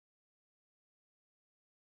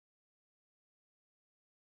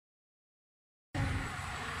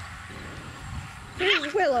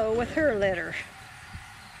Here's Willow with her litter.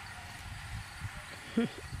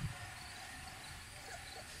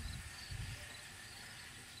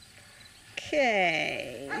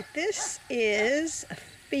 Okay, this is a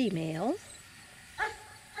female.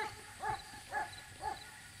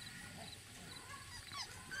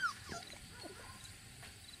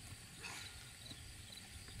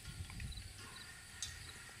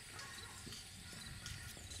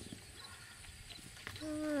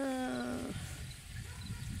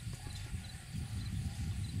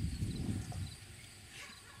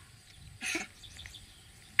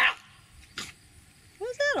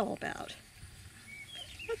 What's that all about?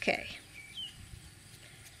 Okay.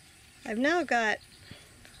 I've now got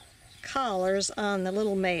collars on the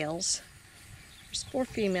little males. There's 4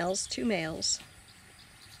 females, 2 males.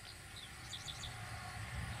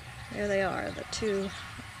 There they are, the 2.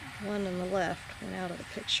 One on the left went out of the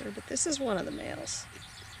picture, but this is one of the males.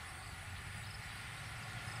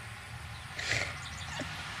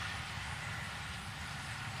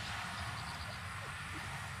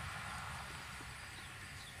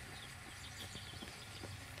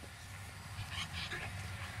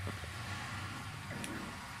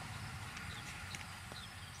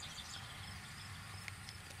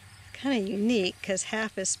 Kind of unique because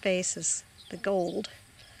half his face is the gold,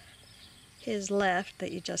 his left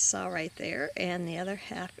that you just saw right there, and the other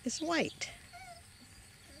half is white.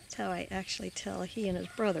 That's how I actually tell he and his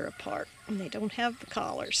brother apart when they don't have the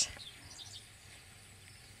collars.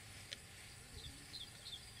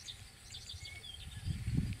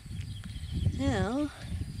 Now,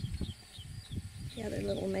 the other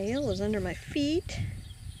little male is under my feet.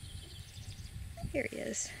 Here he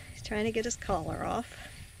is. He's trying to get his collar off.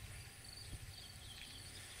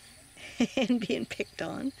 And being picked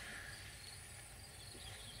on.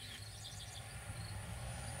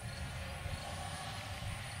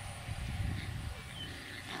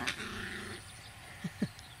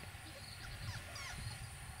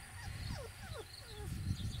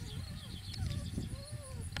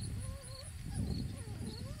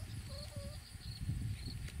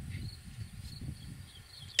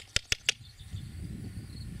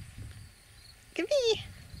 Come here.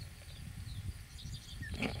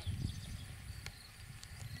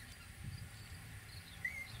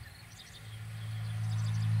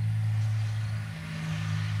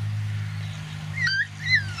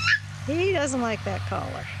 He doesn't like that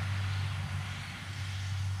collar.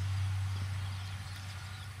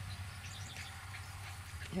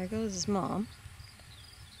 There goes his mom.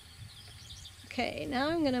 Okay, now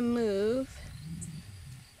I'm going to move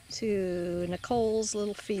to Nicole's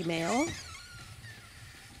little female.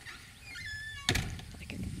 If I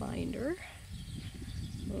can find her.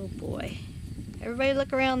 Oh boy. Everybody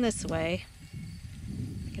look around this way.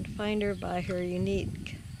 I can find her by her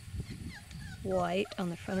unique white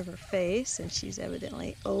on the front of her face, and she's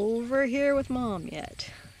evidently over here with Mom yet.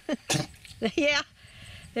 Yeah,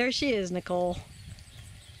 there she is, Nicole.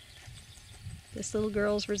 This little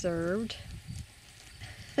girl's reserved.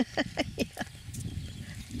 Yeah.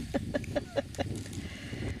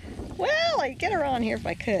 Well, I'd get her on here if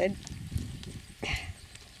I could.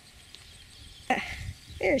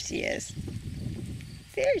 There she is.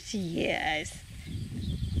 There she is.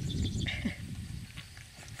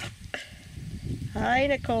 Hi,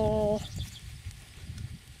 Nicole.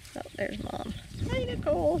 Oh, there's Mom. Hi,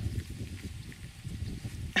 Nicole.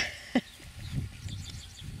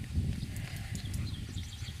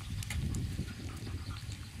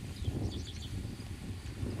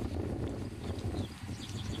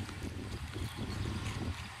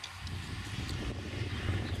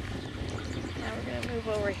 Now we're going to move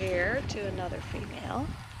over here to another female.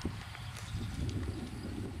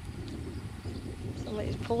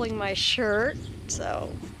 Somebody's pulling my shirt,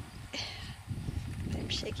 so I'm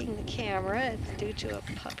shaking the camera. It's due to a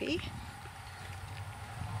puppy.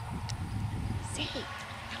 Say,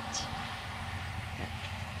 ouch.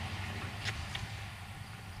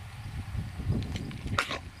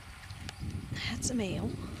 That's a male.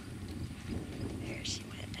 There she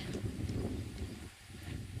went.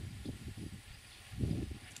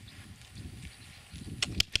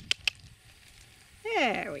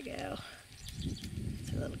 There we go.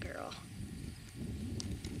 It's a little girl.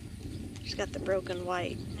 She's got the broken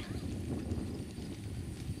white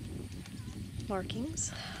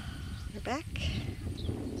markings on her back.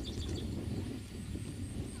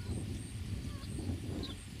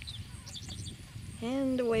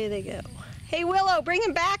 And away they go. Hey, Willow, bring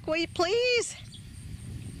him back, will you please?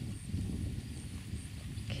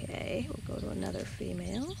 Okay, we'll go to another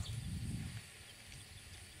female.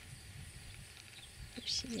 There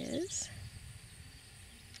she is.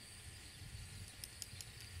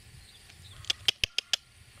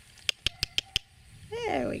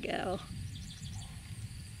 go.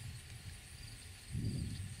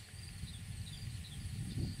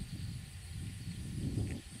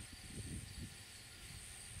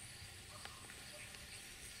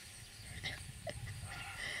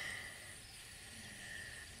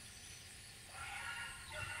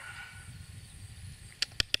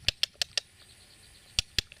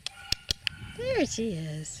 There she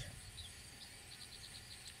is.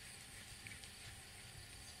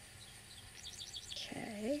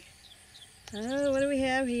 Okay. Oh, what do we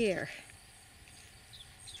have here?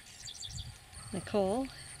 Nicole.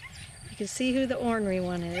 You can see who the ornery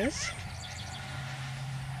one is.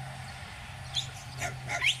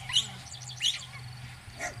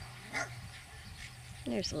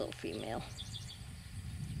 There's a little female.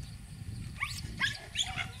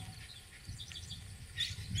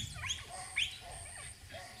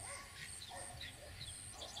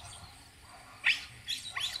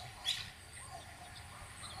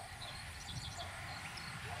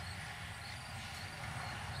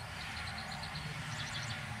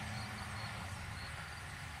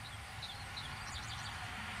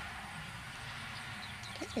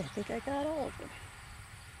 Okay, I think I got all of them.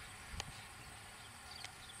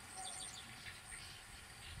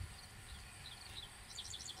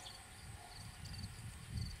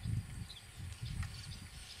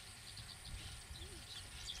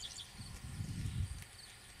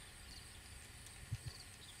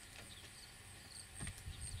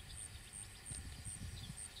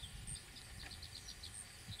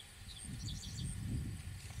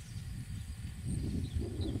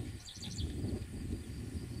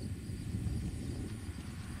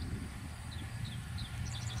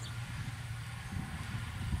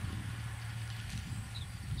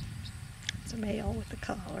 It's a male with a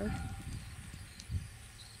collar.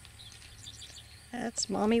 That's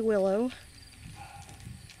Mommy Willow.